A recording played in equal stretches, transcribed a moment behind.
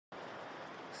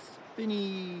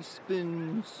spinny,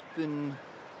 spin, spin,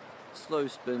 slow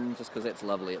spin, just because that's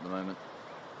lovely at the moment.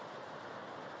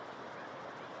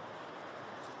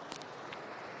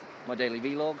 My daily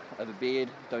vlog over bed,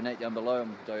 donate down below.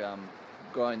 I'm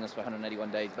growing this for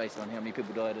 181 days based on how many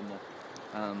people died in the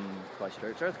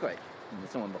Christchurch earthquake. And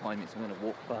there's someone behind me, so I'm going to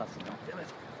walk fast now. Damn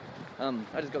it.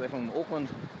 I just got back from Auckland,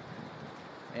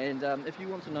 and if you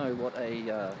want to know what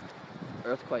a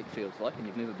earthquake feels like and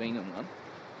you've never been in one,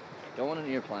 go on an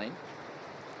airplane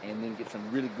and then get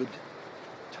some really good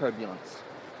turbulence.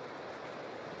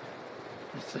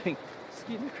 Scared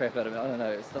the crap out of me. I don't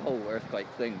know, it's the whole earthquake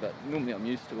thing, but normally I'm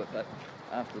used to it, but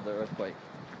after the earthquake,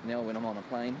 now when I'm on a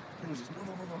plane, things just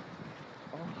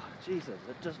oh Jesus,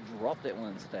 it just dropped at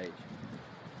one stage.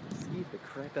 It scared the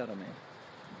crap out of me.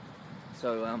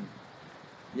 So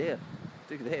yeah,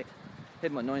 do that.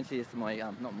 Had my 90th,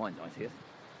 not my 90th,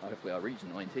 hopefully I reach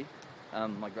 90,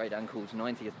 my great uncle's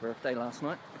 90th birthday last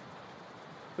night,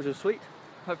 which was sweet.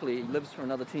 Hopefully he lives for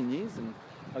another 10 years and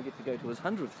I get to go to his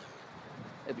 100th.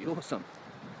 That'd be awesome.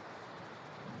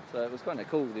 So it was kind of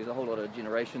cool. There's a whole lot of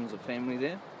generations of family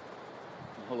there.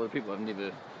 A whole lot of people I've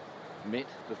never met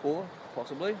before,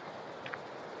 possibly.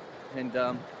 And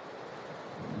yeah.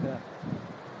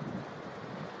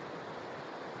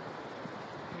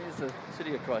 Here's the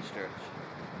city of Christchurch.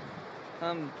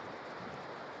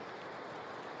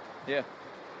 Yeah.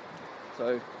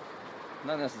 So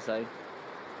nothing else to say.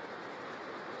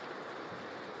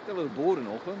 Got a little bored in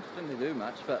Auckland. Didn't really do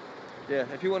much, but yeah.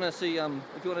 If you want to see,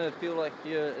 if you want to feel like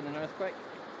you're in an earthquake,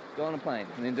 go on a plane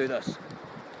and then do this.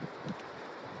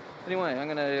 Anyway, I'm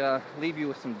going to leave you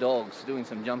with some dogs doing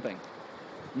some jumping.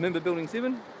 Remember Building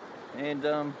 7, and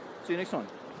see you next time.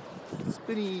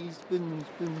 Spinny, spin,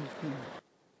 spin, spin.